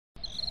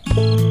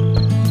Good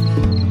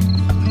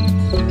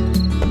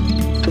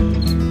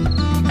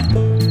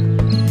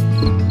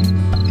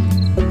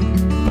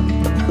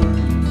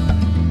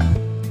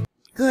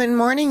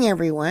morning,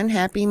 everyone.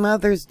 Happy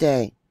Mother's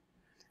Day.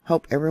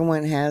 Hope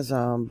everyone has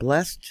a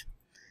blessed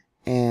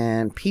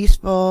and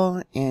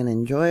peaceful and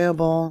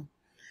enjoyable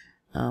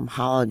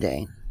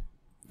holiday.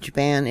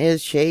 Japan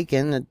is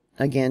shaken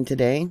again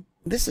today.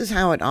 This is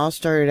how it all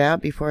started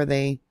out before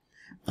they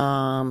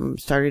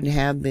started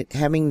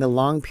having the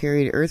long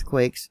period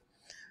earthquakes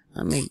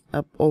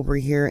up over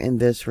here in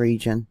this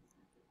region,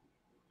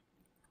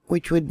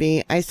 which would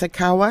be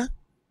Ishikawa.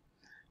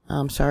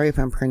 I'm sorry if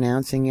I'm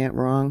pronouncing it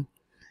wrong.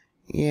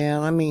 Yeah,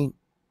 let me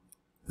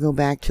go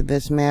back to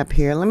this map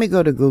here. Let me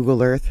go to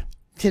Google Earth.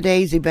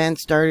 Today's event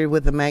started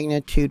with a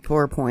magnitude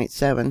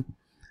 4.7.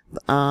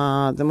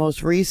 The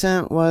most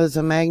recent was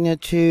a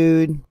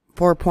magnitude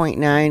 4.9,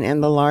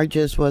 and the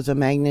largest was a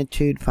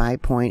magnitude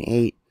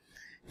 5.8.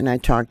 And I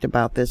talked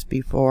about this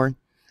before,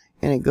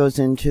 and it goes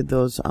into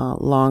those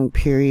long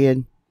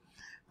period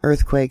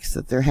earthquakes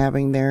that they're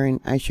having there in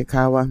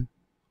Ishikawa.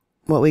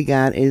 What we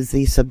got is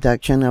the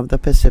subduction of the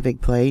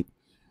Pacific Plate.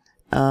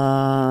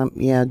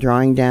 Yeah,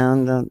 drawing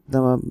down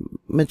the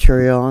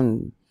material,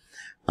 and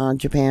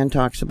Japan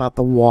talks about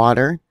the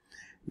water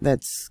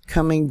that's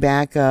coming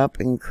back up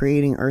and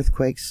creating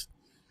earthquakes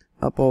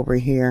up over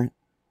here.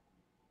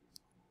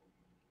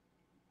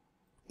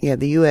 Yeah,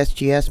 the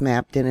USGS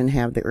map didn't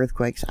have the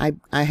earthquakes. I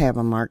have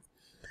them marked.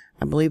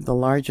 I believe the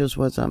largest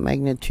was a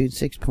magnitude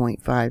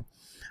 6.5.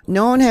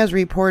 No one has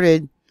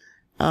reported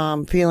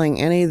feeling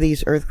any of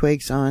these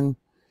earthquakes on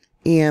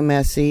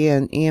EMSC,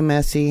 and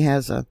EMSC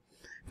has a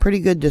pretty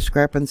good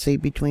discrepancy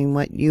between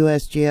what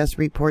USGS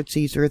reports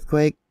these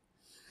earthquakes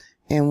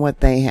and what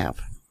they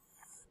have.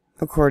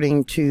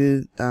 According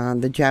to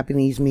the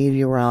Japanese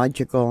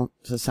Meteorological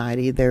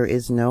Society, there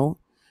is no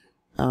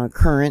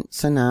current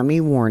tsunami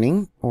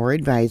warning or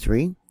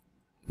advisory.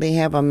 They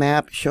have a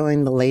map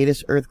showing the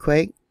latest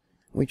earthquake,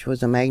 which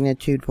was a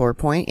magnitude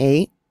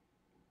 4.8.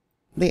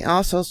 They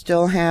also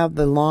still have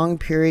the long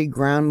period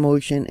ground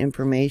motion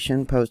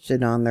information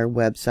posted on their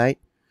website.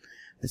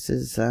 This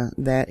is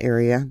that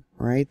area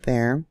right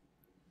there.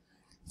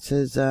 It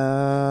says,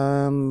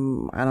 I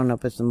don't know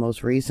if it's the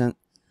most recent,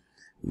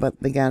 but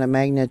they got a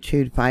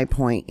magnitude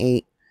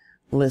 5.8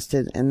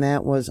 listed, and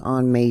that was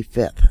on May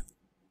 5th.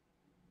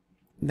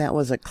 That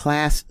was a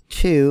class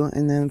 2,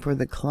 and then for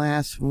the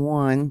class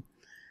 1,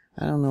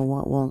 I don't know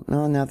what will,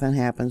 no, nothing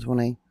happens when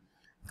I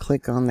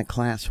click on the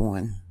class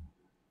 1.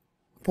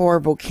 For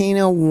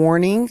volcano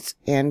warnings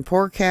and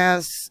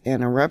forecasts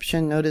and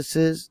eruption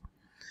notices,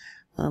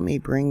 let me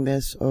bring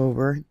this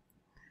over,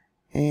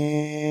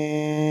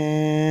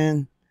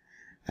 and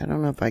I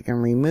don't know if I can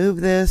remove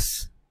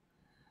this.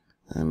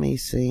 Let me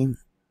see.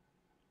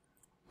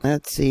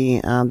 Let's see.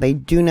 They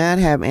do not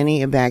have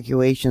any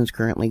evacuations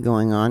currently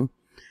going on,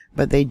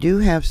 but they do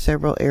have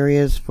several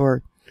areas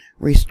for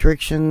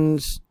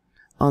restrictions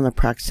on the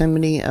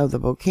proximity of the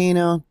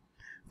volcano.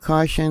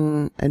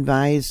 Caution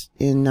advised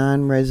in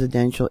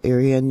non-residential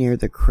area near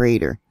the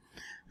crater.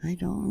 I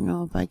don't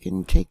know if I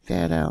can take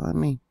that out.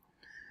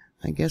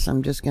 I guess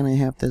I'm just going to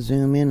have to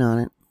zoom in on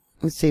it.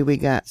 Let's see, we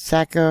got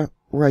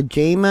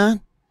Sakurajima,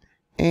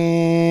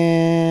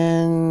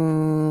 and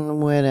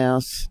what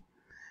else?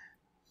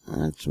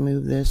 Let's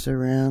move this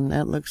around.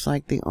 That looks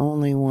like the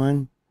only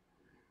one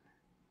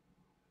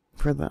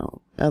for the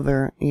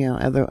other, if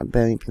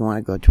you want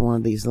to go to one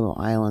of these little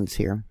islands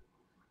here.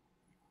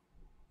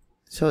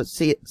 So it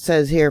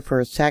says here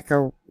for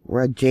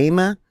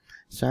Sakurajima,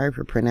 sorry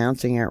for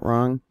pronouncing it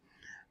wrong,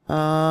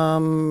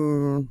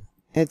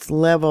 it's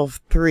level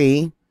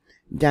 3,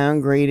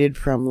 downgraded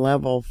from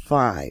level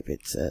 5,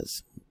 it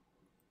says,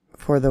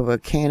 for the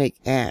volcanic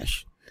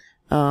ash.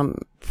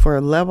 For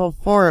level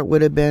 4, it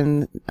would have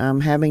been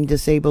having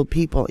disabled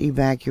people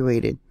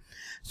evacuated.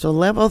 So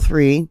level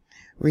 3,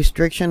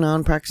 restriction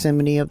on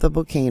proximity of the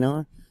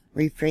volcano,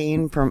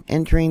 refrain from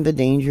entering the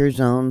danger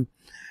zone,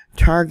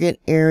 target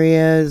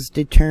areas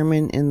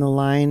determined in the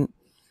line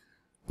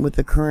with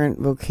the current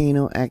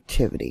volcano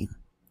activity.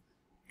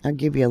 I'll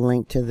give you a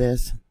link to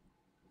this.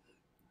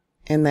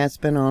 And that's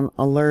been on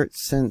alert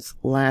since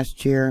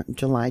last year,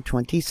 July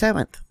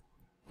 27th.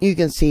 You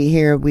can see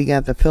here we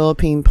got the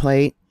Philippine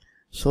plate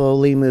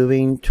slowly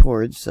moving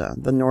towards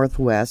the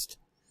northwest.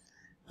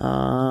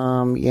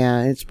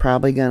 Yeah, it's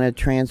probably going to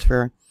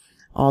transfer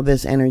all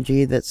this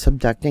energy that's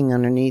subducting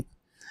underneath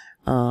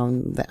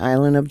the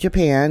island of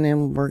Japan,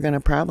 and we're going to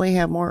probably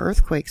have more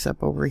earthquakes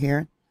up over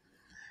here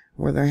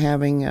where they're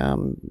having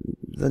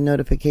the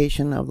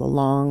notification of the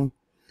long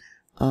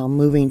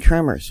moving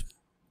tremors.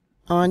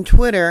 On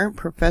Twitter,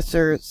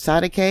 Professor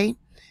Sadake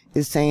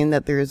is saying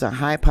that there is a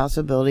high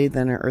possibility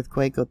that an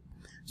earthquake with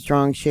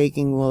strong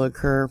shaking will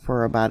occur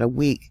for about a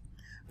week.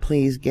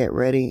 Please get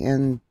ready.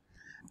 And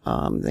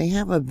they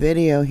have a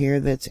video here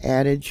that's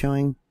added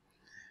showing,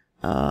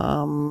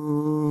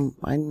 I'm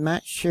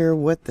not sure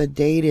what the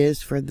date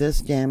is for this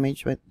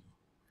damage, but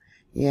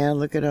yeah,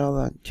 look at all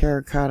the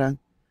terracotta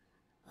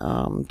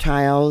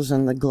tiles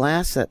and the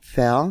glass that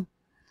fell.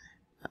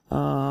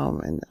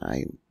 And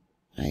I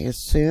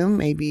assume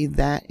maybe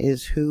that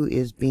is who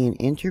is being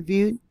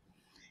interviewed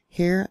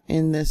here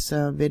in this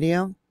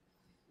video.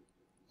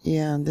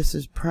 Yeah, this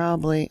is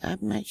probably, I'm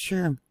not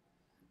sure.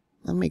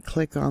 Let me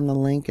click on the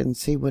link and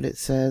see what it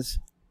says.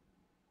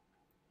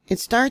 It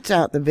starts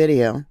out the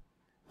video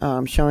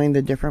showing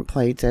the different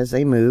plates as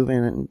they move,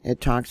 and it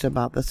talks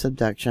about the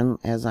subduction,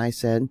 as I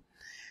said.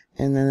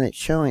 And then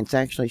it's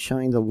actually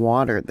showing the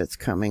water that's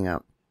coming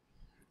up.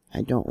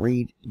 I don't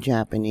read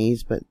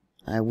Japanese, but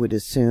I would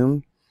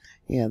assume,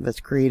 yeah, that's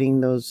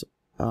creating those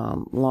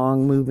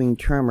long moving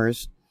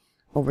tremors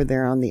over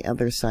there on the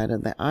other side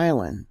of the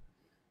island.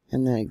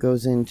 And then it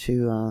goes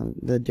into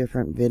the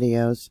different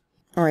videos.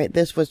 Alright,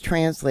 this was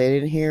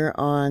translated here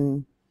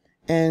on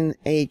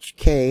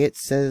NHK. It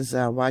says,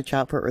 watch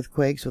out for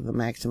earthquakes with a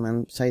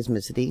maximum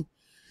seismicity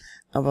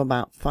of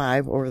about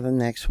 5 over the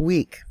next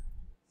week.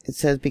 It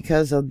says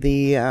because of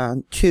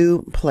the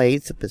two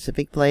plates, the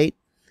Pacific plate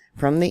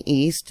from the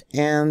east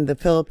and the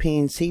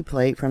Philippine Sea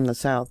plate from the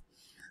south,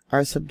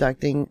 are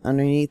subducting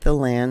underneath the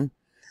land.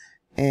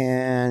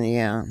 And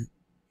yeah,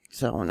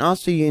 so, and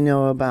also you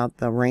know about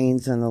the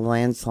rains and the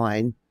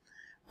landslide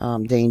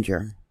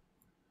danger.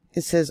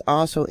 It says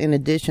also, in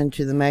addition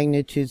to the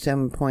magnitude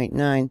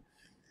 7.9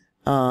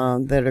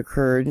 that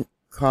occurred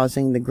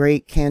causing the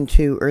Great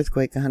Cantu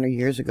earthquake 100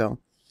 years ago,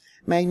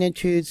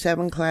 magnitude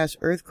 7 class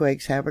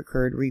earthquakes have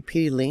occurred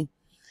repeatedly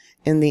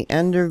in the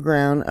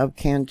underground of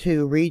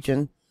Cantu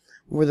region,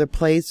 where the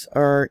plates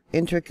are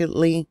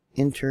intricately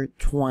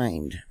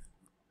intertwined.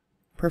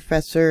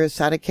 Professor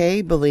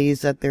Sadake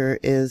believes that there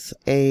is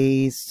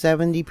a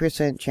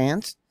 70%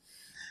 chance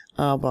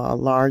of a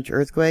large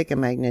earthquake, a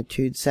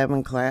magnitude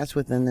 7 class,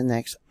 within the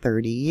next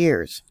 30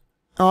 years.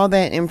 All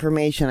that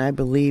information, I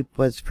believe,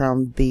 was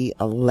from the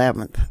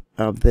 11th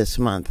of this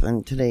month,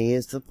 and today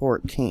is the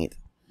 14th.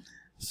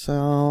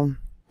 So,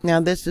 now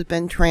this has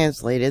been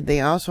translated.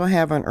 They also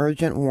have an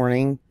urgent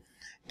warning,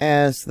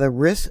 as the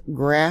risk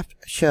graph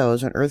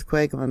shows an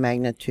earthquake of a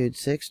magnitude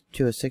 6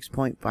 to a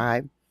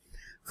 6.5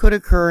 could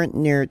occur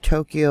near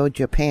Tokyo,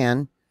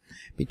 Japan,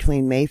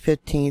 between May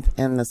 15th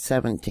and the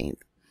 17th,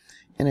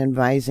 and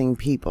advising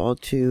people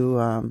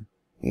to,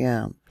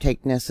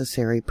 take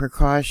necessary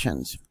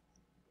precautions.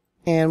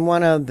 And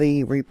one of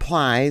the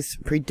replies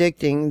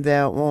predicting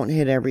that it won't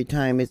hit every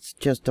time, it's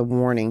just a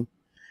warning,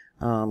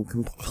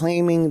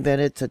 claiming that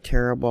it's a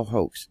terrible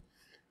hoax.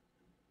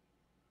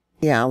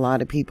 Yeah, a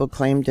lot of people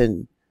claim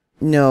to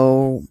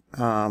know,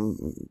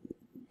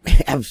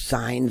 have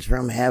signs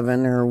from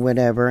heaven or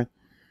whatever,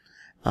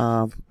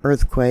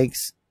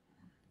 earthquakes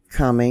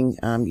coming.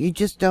 You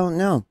just don't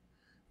know.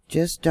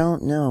 Just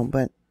don't know.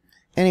 But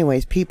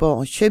anyways,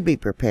 people should be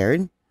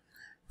prepared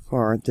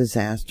for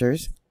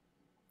disasters.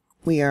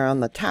 We are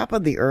on the top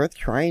of the earth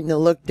trying to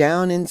look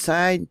down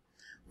inside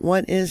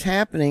what is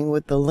happening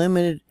with the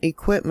limited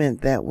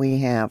equipment that we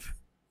have.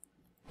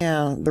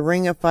 Yeah, the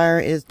Ring of Fire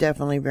is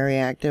definitely very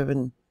active,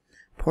 and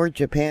poor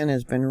Japan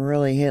has been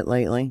really hit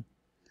lately.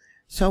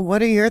 So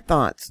what are your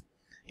thoughts?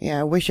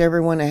 Yeah, I wish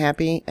everyone a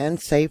happy and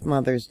safe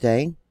Mother's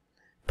Day.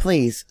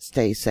 Please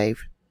stay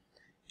safe.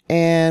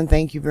 And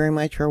thank you very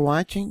much for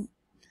watching.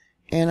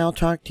 And I'll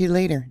talk to you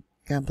later.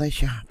 God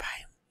bless you.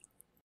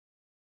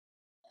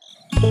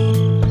 Bye.